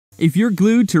If you're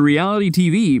glued to reality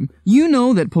TV, you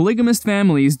know that polygamist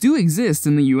families do exist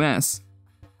in the US.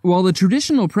 While the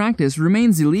traditional practice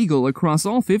remains illegal across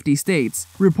all 50 states,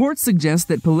 reports suggest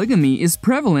that polygamy is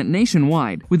prevalent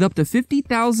nationwide, with up to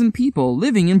 50,000 people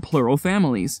living in plural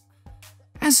families.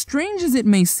 As strange as it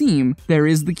may seem, there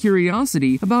is the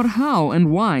curiosity about how and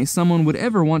why someone would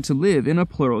ever want to live in a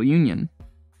plural union.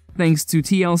 Thanks to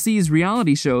TLC's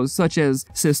reality shows such as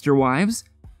Sister Wives,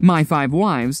 My 5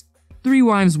 Wives, 3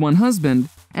 Wives, 1 Husband,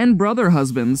 and Brother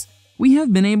Husbands, we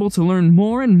have been able to learn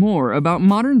more and more about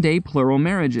modern-day plural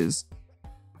marriages.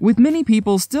 With many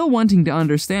people still wanting to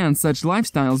understand such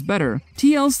lifestyles better,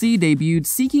 TLC debuted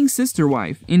Seeking Sister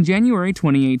Wife in January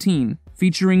 2018,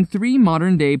 featuring 3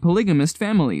 modern-day polygamist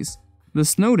families, the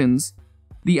Snowdens,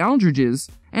 the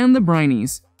Alldredges, and the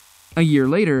Brineys. A year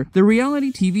later, the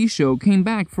reality TV show came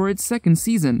back for its 2nd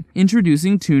season,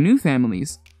 introducing 2 new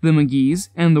families, the McGees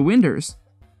and the Winders.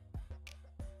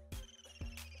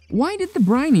 Why did the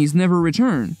Brineys never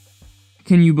return?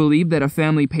 Can you believe that a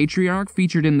family patriarch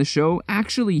featured in the show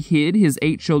actually hid his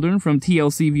 8 children from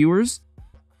TLC viewers?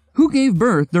 Who gave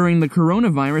birth during the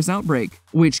coronavirus outbreak?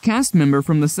 Which cast member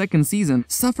from the 2nd season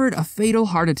suffered a fatal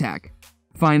heart attack?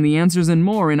 Find the answers and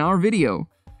more in our video.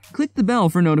 Click the bell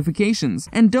for notifications,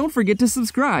 and don't forget to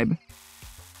subscribe!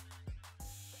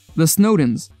 The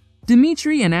Snowdens.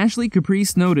 Dimitri and Ashley Capri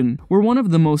Snowden were one of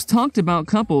the most talked about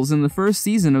couples in the 1st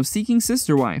season of Seeking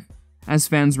Sister Wife. As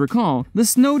fans recall, the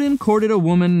Snowden courted a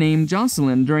woman named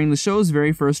Jocelyn during the show's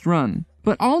very first run.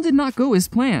 But all did not go as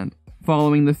planned.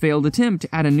 Following the failed attempt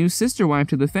to add a new sister wife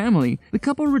to the family, the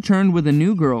couple returned with a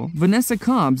new girl, Vanessa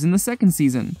Cobbs, in the 2nd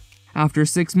season. After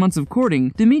 6 months of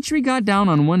courting, Dimitri got down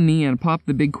on one knee and popped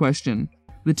the big question.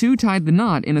 The two tied the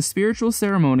knot in a spiritual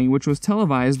ceremony which was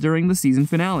televised during the season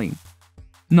finale.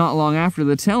 Not long after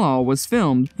the tell-all was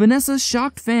filmed, Vanessa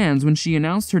shocked fans when she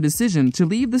announced her decision to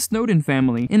leave the Snowden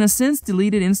family in a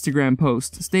since-deleted Instagram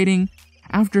post, stating,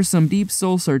 "After some deep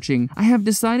soul-searching, I have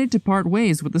decided to part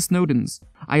ways with the Snowdens.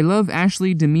 I love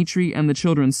Ashley, Dimitri, and the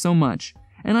children so much,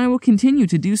 and I will continue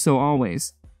to do so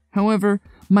always. However,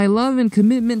 my love and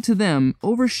commitment to them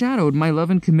overshadowed my love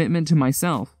and commitment to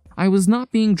myself. I was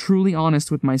not being truly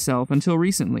honest with myself until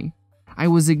recently. I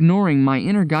was ignoring my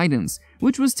inner guidance,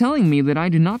 which was telling me that I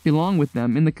do not belong with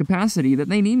them in the capacity that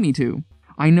they need me to.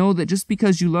 I know that just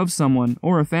because you love someone,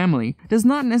 or a family, does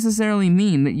not necessarily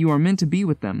mean that you are meant to be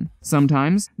with them.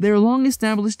 Sometimes, their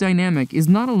long-established dynamic is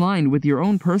not aligned with your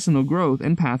own personal growth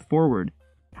and path forward.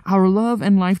 Our love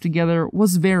and life together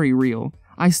was very real.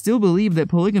 I still believe that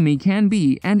polygamy can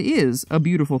be, and is, a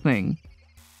beautiful thing.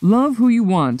 Love who you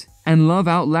want, and love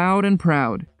out loud and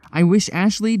proud. I wish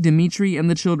Ashley, Dimitri, and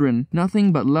the children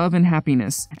nothing but love and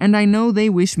happiness, and I know they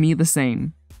wish me the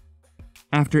same."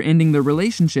 After ending the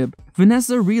relationship,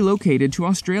 Vanessa relocated to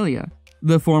Australia.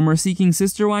 The former Seeking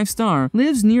Sister Wife star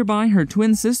lives nearby her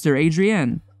twin sister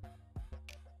Adrienne.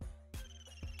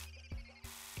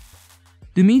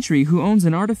 Dimitri, who owns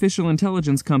an artificial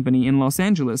intelligence company in Los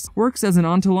Angeles, works as an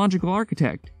ontological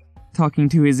architect. Talking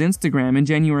to his Instagram in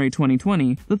January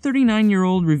 2020, the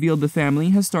 39-year-old revealed the family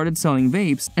has started selling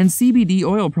vapes and CBD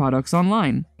oil products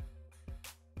online.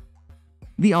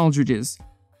 The Alldredges.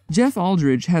 Jeff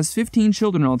Alldredge has 15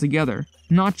 children altogether,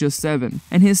 not just 7,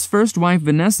 and his first wife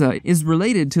Vanessa is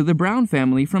related to the Brown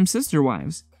family from Sister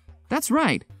Wives. That's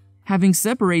right! Having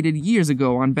separated years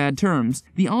ago on bad terms,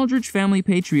 the Alldredge family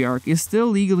patriarch is still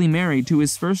legally married to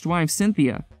his first wife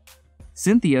Cynthia.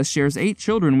 Cynthia shares 8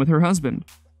 children with her husband.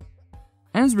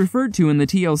 As referred to in the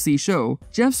TLC show,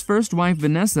 Jeff's first wife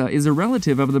Vanessa is a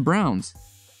relative of the Browns.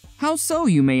 How so,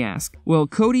 you may ask? Well,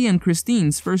 Cody and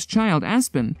Christine's first child,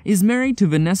 Aspen, is married to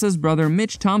Vanessa's brother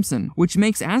Mitch Thompson, which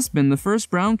makes Aspen the first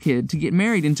Brown kid to get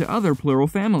married into other plural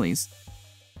families.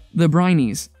 The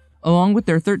Brineys. Along with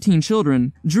their 13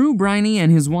 children, Drew Briney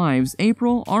and his wives,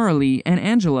 April, Auralee, and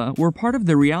Angela, were part of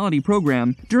the reality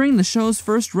program during the show's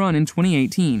first run in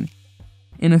 2018.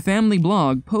 In a family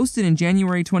blog posted in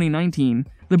January 2019,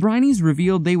 the Brineys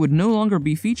revealed they would no longer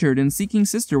be featured in Seeking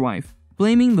Sister Wife,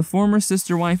 blaming the former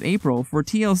sister wife April for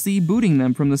TLC booting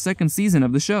them from the 2nd season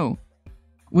of the show.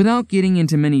 Without getting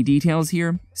into many details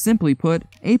here, simply put,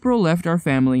 April left our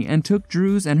family and took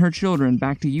Drew's and her children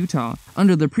back to Utah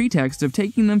under the pretext of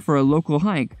taking them for a local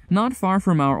hike not far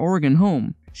from our Oregon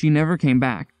home. She never came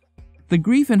back. The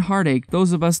grief and heartache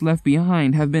those of us left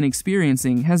behind have been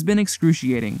experiencing has been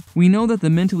excruciating. We know that the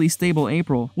mentally stable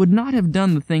April would not have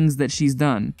done the things that she's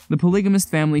done, the polygamist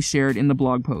family shared in the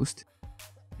blog post.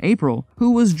 April,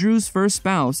 who was Drew's first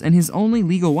spouse and his only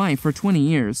legal wife for 20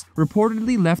 years,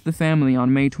 reportedly left the family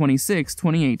on May 26,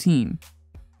 2018.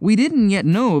 We didn't yet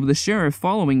know of the sheriff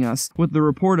following us with the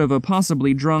report of a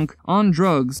possibly drunk, on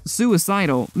drugs,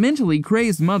 suicidal, mentally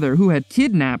crazed mother who had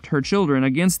kidnapped her children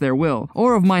against their will,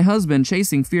 or of my husband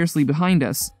chasing fiercely behind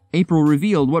us. April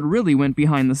revealed what really went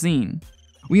behind the scene.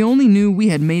 We only knew we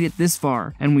had made it this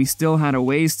far, and we still had a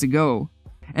ways to go.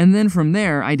 And then from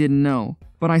there, I didn't know.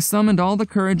 But I summoned all the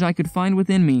courage I could find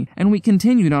within me, and we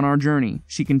continued on our journey,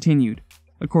 she continued.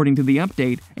 According to the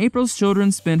update, April's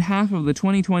children spent half of the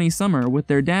 2020 summer with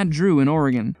their dad Drew in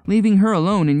Oregon, leaving her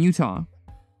alone in Utah.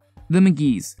 The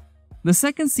McGees. The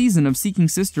second season of Seeking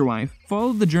Sister Wife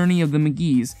followed the journey of the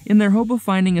McGees in their hope of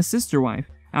finding a sister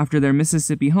wife after their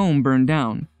Mississippi home burned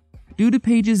down. Due to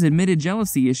Paige's admitted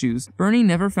jealousy issues, Briney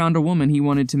never found a woman he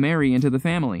wanted to marry into the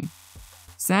family.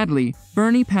 Sadly,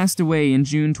 Briney passed away in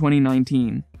June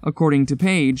 2019. According to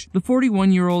Paige, the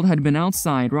 41-year-old had been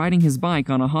outside riding his bike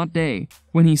on a hot day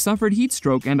when he suffered heat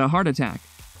stroke and a heart attack.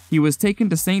 He was taken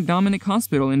to St. Dominic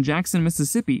Hospital in Jackson,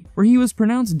 Mississippi, where he was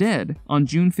pronounced dead on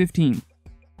June 15th.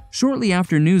 Shortly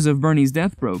after news of Briney's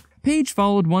death broke, Paige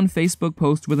followed one Facebook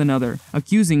post with another,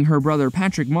 accusing her brother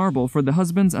Patrick Marble for the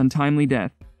husband's untimely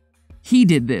death. He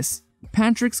did this.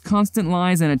 Patrick's constant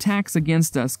lies and attacks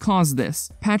against us caused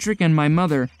this. Patrick and my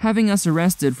mother, having us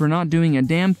arrested for not doing a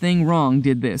damn thing wrong,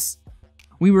 did this.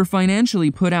 We were financially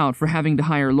put out for having to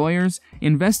hire lawyers,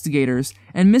 investigators,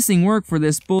 and missing work for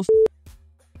this bullshit.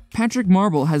 Patrick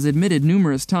Marble has admitted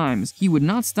numerous times he would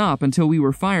not stop until we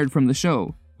were fired from the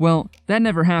show. Well, that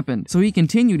never happened, so he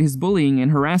continued his bullying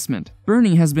and harassment.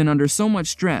 Briney has been under so much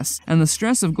stress, and the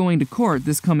stress of going to court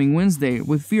this coming Wednesday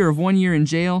with fear of 1 year in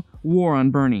jail wore on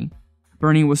Briney.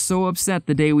 Briney was so upset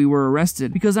the day we were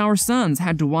arrested because our sons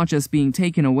had to watch us being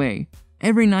taken away.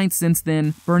 Every night since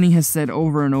then, Briney has said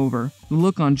over and over, the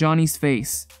look on Johnny's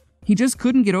face. He just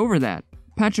couldn't get over that.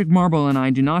 Patrick Marble and I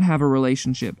do not have a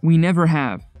relationship. We never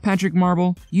have. Patrick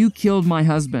Marble, you killed my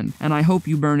husband, and I hope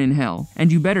you burn in hell.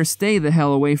 And you better stay the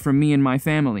hell away from me and my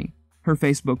family, her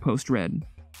Facebook post read.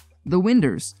 The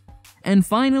Winders. And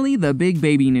finally, the big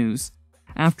baby news.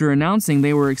 After announcing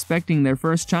they were expecting their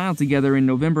first child together in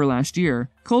November last year,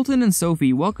 Colton and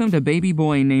Sophie welcomed a baby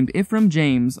boy named Ephraim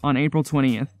James on April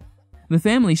 20th. The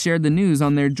family shared the news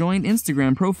on their joint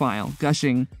Instagram profile,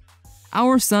 gushing,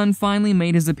 "Our son finally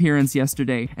made his appearance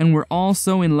yesterday, and we're all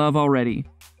so in love already.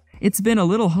 It's been a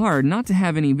little hard not to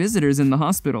have any visitors in the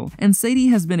hospital, and Sadie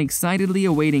has been excitedly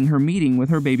awaiting her meeting with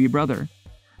her baby brother.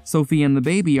 Sophie and the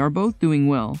baby are both doing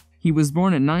well. He was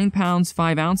born at 9 pounds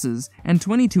 5 ounces and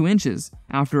 22 inches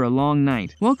after a long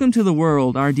night. Welcome to the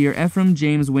world, our dear Ephraim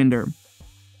James Winder."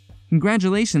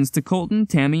 Congratulations to Colton,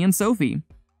 Tami, and Sophie.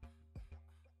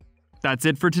 That's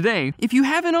it for today. If you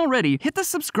haven't already, hit the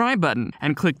subscribe button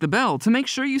and click the bell to make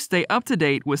sure you stay up to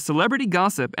date with celebrity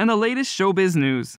gossip and the latest showbiz news.